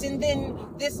unwrapped and then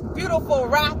this beautiful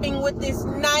wrapping with this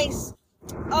nice,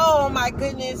 oh my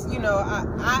goodness, you know,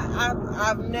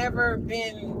 I've never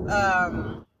been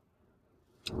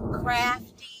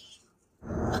crafty,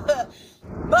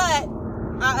 but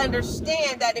I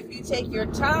understand that if you take your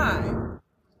time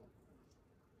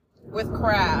with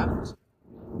craft,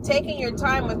 taking your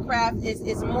time with craft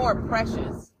is more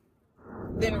precious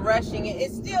than rushing it.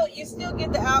 It's still, you still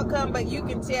get the outcome, but you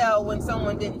can tell when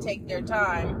someone didn't take their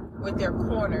time with their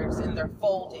corners and their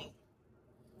folding.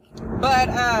 But,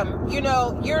 you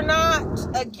know, you're not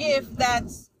a gift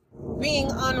that's being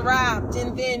unwrapped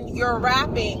and then you're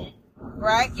wrapping,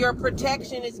 right? Your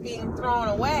protection is being thrown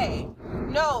away.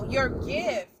 No, your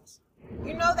gift.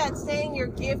 You know that saying, your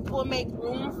gift will make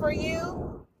room for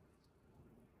you?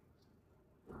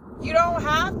 You don't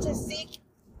have to seek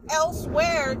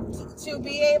elsewhere to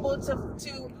be able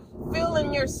to fill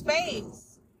in your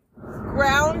space.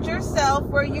 Ground yourself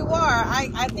where you are.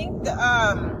 I think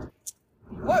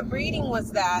what reading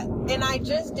was that? And I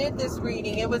just did this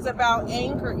reading. It was about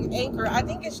anchor. I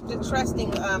think it's the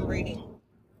trusting reading.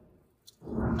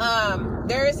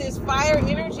 There is this fire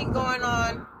energy going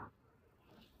on,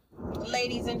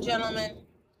 ladies and gentlemen.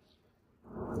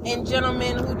 And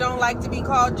gentlemen who don't like to be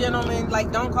called gentlemen,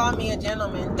 like, don't call me a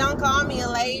gentleman. Don't call me a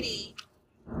lady.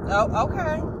 Oh,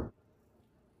 okay.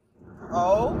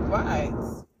 All right.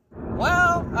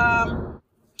 Well,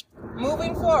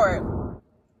 moving forward.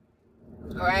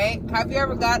 All right. Have you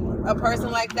ever got a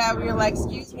person like that where you're like,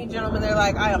 excuse me, gentlemen? They're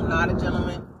like, I am not a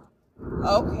gentleman.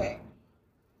 Okay.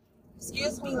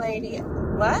 Excuse me, lady.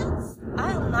 What?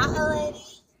 I am not a lady.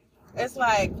 It's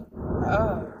like,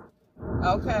 oh,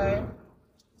 okay.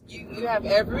 You have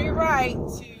every right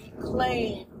to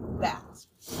claim that.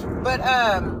 But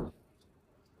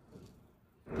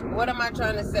what am I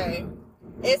trying to say?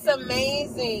 It's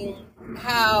amazing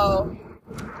how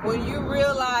when you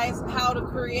realize how to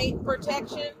create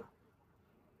protection,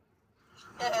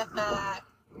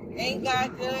 ain't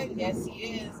God good? Yes,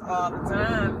 He is all the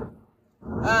time.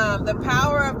 The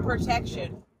power of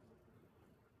protection.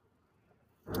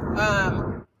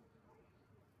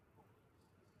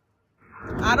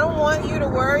 I don't want you to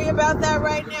worry about that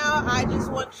right now. I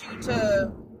just want you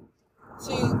to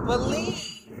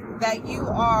believe that you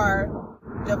are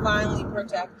divinely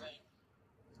protected.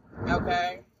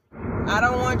 Okay? I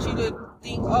don't want you to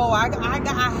think, oh, I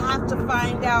have to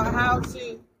find out how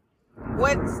to,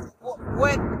 what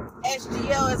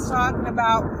SGL is talking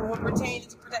about when pertaining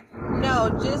to protection. No,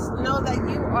 just know that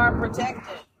you are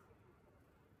protected.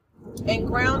 And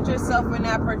ground yourself in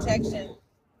that protection.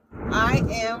 I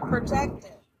am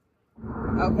protected.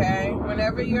 Okay?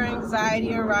 Whenever your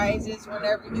anxiety arises,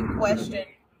 whenever you question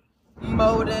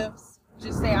motives,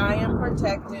 just say, I am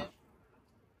protected.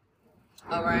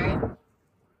 Alright?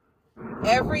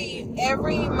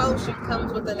 Every emotion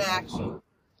comes with an action.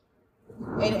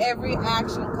 And every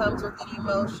action comes with an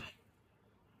emotion.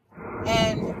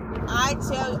 And I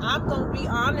tell you, I'm going to be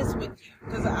honest with you,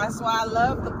 because that's why I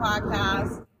love the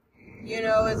podcast. You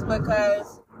know, it's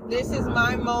because this is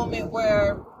my moment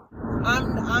where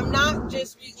I'm not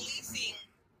just releasing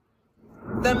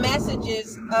the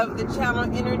messages of the channel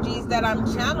energies that I'm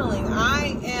channeling.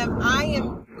 I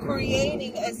am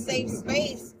creating a safe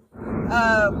space,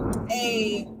 a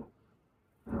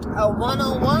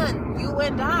one-on-one, you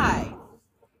and I.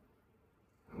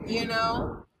 You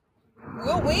know,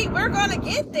 we're gonna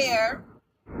get there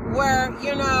where,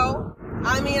 you know,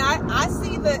 I mean, I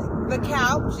see the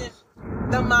couch and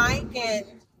the mic, and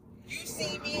you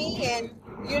see me, and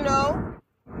you know,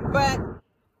 but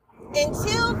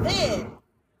until then,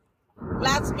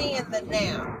 let's be in the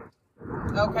now.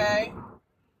 Okay?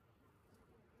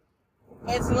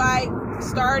 It's like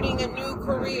starting a new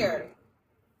career.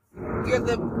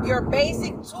 Your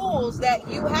basic tools that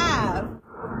you have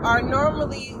are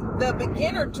normally the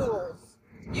beginner tools.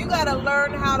 You got to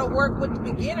learn how to work with the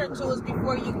beginner tools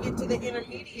before you get to the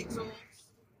intermediate tools.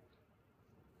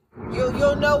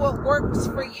 You'll know what works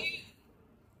for you.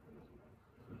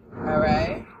 All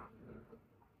right.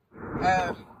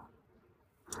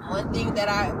 One thing that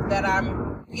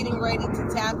I'm getting ready to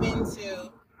tap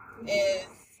into is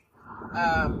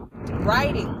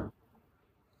writing.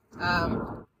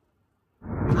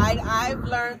 I've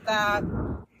learned that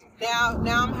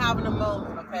now I'm having a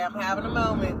moment. Okay, I'm having a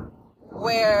moment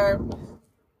where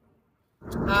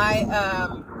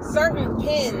certain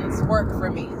pens work for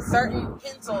me, certain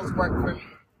pencils work for me,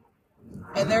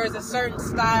 and there is a certain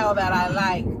style that I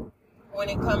like when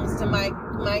it comes to my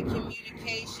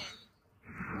communication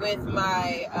with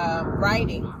my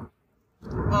writing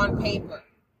on paper.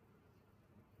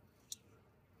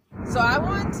 So I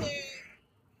want to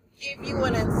give you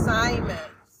an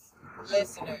assignment,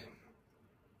 listener,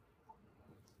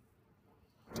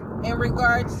 in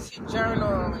regards to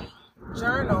journaling.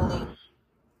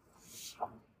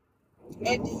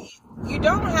 And you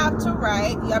don't have to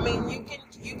write. I mean, you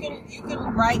can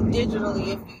write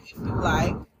digitally if you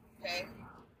like. Okay.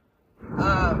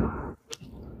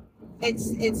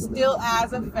 It's still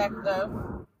as effective.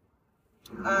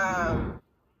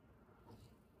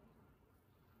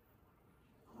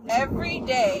 Every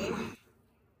day,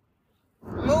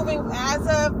 moving as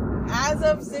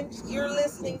of since you're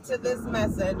listening to this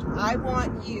message, I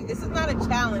want you. This is not a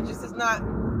challenge. This is not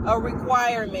a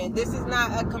requirement. This is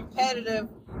not a competitive,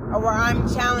 or where I'm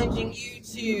challenging you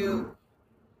to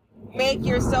make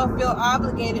yourself feel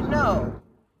obligated. No.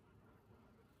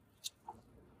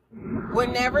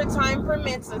 Whenever time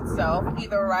permits itself,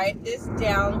 either write this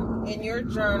down in your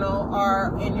journal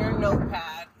or in your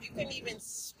notepad. You can even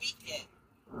speak it.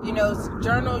 You know,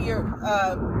 journal your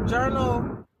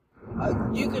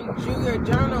you can do your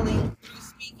journaling through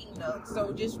speaking notes.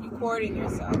 So just recording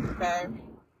yourself, okay?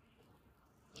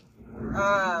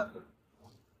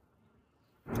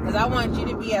 Because I want you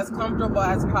to be as comfortable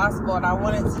as possible, and I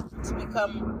want it to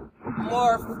become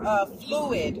more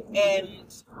fluid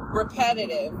and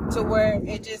repetitive, to where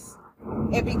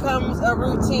it becomes a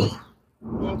routine.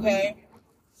 Okay.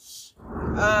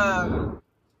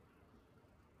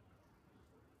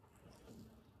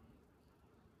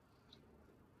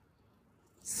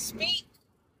 Speak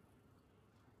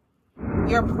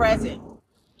your present.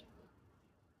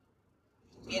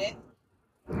 Get it?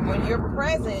 When you're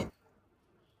present,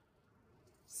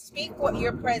 speak what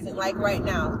you're present. Like right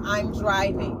now, I'm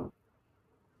driving.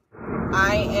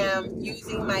 I am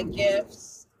using my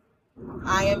gifts.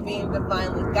 I am being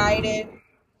divinely guided.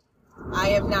 I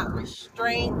am not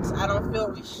restrained. I don't feel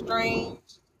restrained.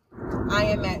 I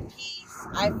am at peace.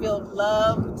 I feel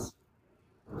loved.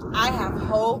 I have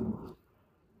hope.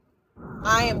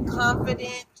 I am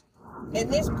confident in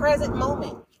this present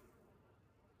moment.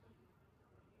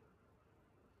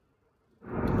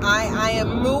 I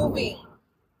am moving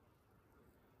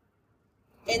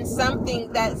in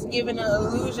something that's given an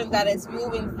illusion that it's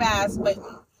moving fast, but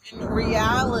in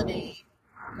reality,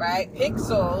 right,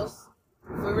 pixels,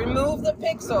 if we remove the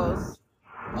pixels,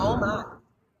 oh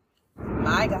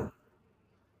my God.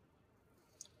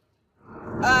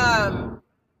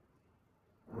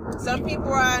 Some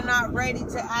people are not ready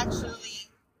to actually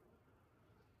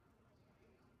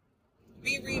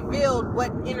be revealed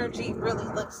what energy really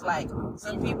looks like.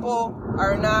 Some people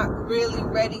are not really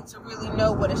ready to really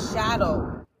know what a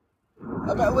shadow.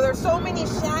 Well, there's so many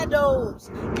shadows.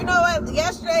 You know what?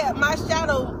 Yesterday, my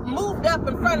shadow moved up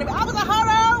in front of me. I was like, hold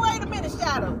on, wait a minute,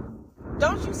 shadow.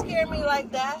 Don't you scare me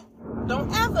like that.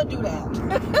 Don't ever do that.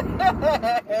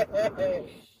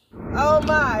 Oh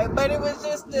my! But it was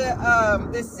just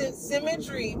the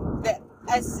symmetry, the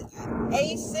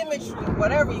asymmetry,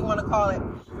 whatever you want to call it,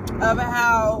 of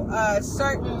how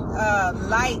certain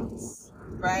lights,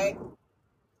 right,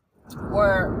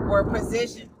 were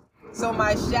positioned. So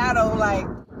my shadow, like,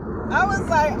 I was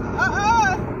like,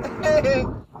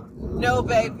 no,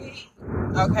 baby.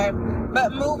 Okay,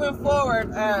 but moving forward,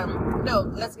 no,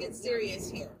 let's get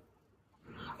serious here.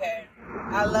 Okay,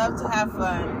 I love to have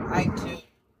fun, I do.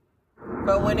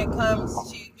 But when it comes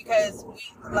to, because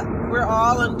we're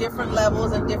all on different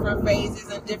levels and different phases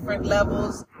and different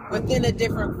levels within a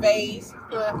different phase.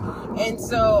 And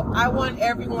so I want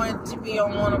everyone to be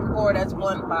on one accord as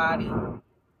one body.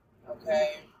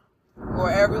 Okay?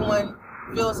 Where everyone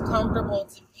feels comfortable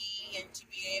to be and to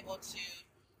be able to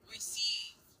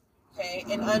receive, okay,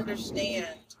 and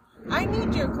understand. I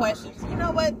need your questions. You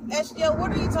know what, SGL,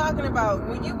 what are you talking about?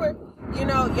 When you were, you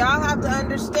know, y'all have to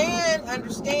understand,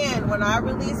 when I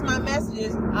release my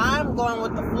messages, I'm going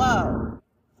with the flow.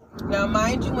 Now,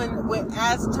 mind you, when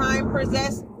as time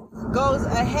goes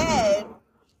ahead,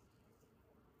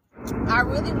 I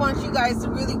really want you guys to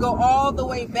really go all the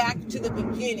way back to the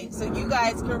beginning so you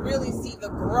guys can really see the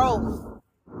growth,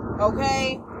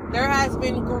 okay? There has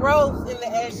been growth in the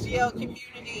SGL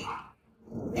community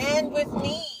and with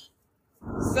me.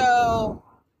 So,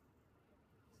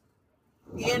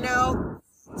 you know,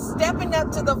 stepping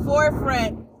up to the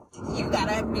forefront, you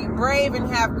gotta be brave and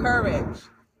have courage.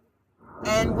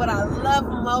 And what I love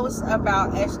most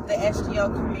about the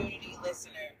SGL community,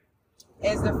 listener,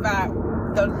 is the fact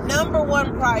the number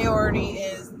one priority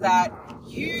is that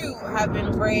you have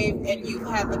been brave and you've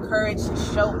had the courage to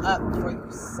show up for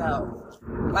yourself.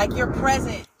 Like, you're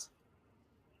present,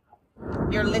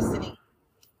 you're listening,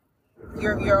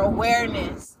 your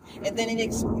awareness, and then it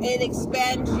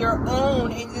expands your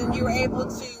own, and then you're able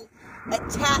to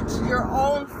attach your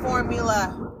own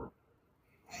formula.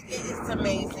 It's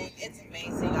amazing. It's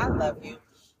amazing. I love you.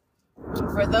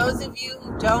 For those of you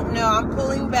who don't know, I'm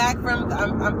pulling back,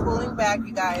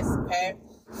 you guys, okay?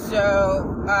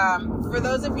 So, for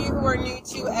those of you who are new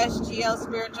to SGL,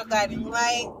 Spiritual Guiding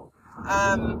Light,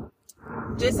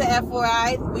 just a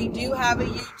FYI, we do have a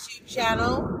YouTube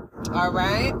channel, all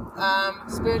right?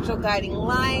 Spiritual Guiding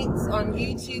Lights on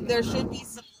YouTube. There should be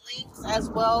some links as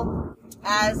well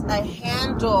as a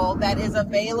handle that is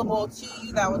available to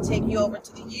you that will take you over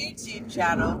to the YouTube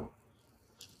channel.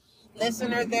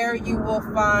 Listener, there you will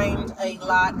find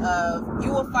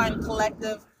you will find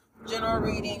collective general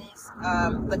readings,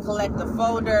 the collective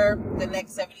folder, the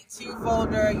Next 72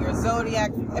 folder, your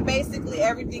zodiac, and basically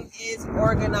everything is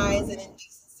organized and in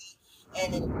decency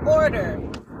and in order.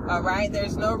 All right,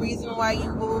 there's no reason why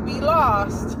you will be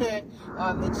lost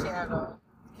on the channel.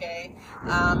 Okay,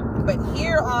 but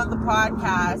here on the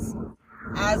podcast,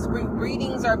 as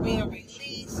readings are being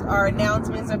released, our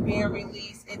announcements are being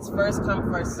released, it's first come,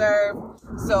 first serve.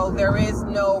 So there is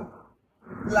no,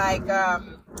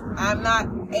 I'm not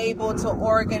able to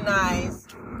organize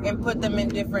and put them in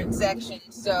different sections.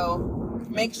 So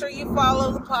make sure you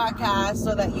follow the podcast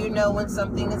so that you know when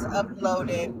something is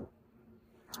uploaded.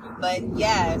 But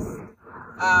yes,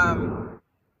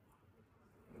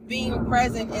 being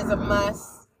present is a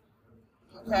must.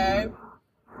 Okay?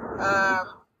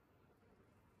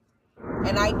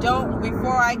 And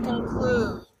before I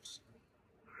conclude,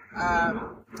 I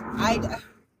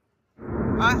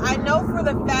know for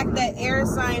the fact that air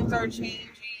signs are changing.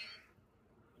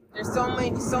 There's so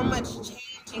much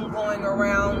changing going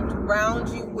around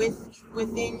you,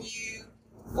 within you,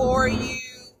 for you.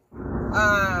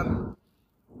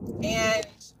 And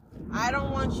I don't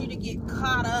want you to get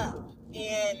caught up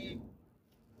in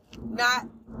I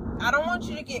don't want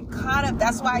you to get caught up.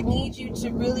 That's why I need you to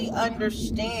really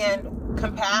understand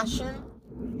compassion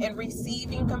and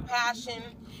receiving compassion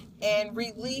and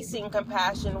releasing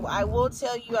compassion. I will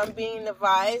tell you, I'm being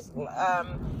advised,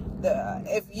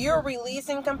 if you're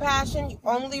releasing compassion, you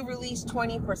only release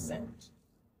 20%.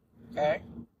 Okay?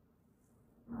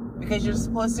 Because you're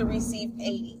supposed to receive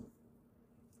 80.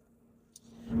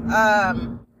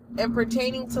 And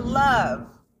pertaining to love,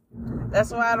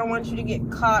 that's why I don't want you to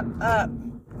get caught up.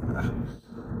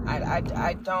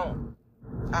 I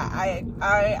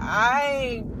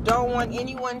don't want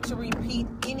anyone to repeat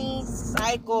any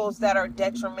cycles that are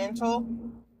detrimental.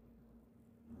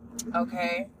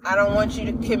 Okay? I don't want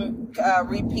you to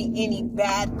repeat any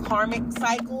bad karmic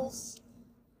cycles.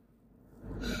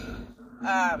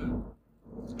 And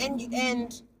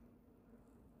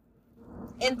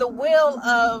in the will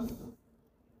of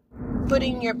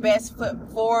putting your best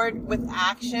foot forward with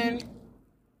action,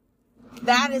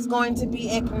 that is going to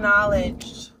be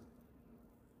acknowledged.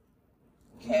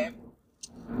 Okay.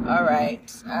 All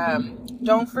right.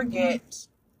 Don't forget,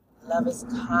 love is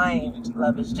kind.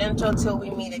 Love is gentle. Till we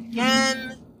meet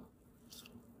again,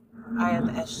 I am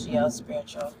SGL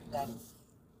Spiritual. That is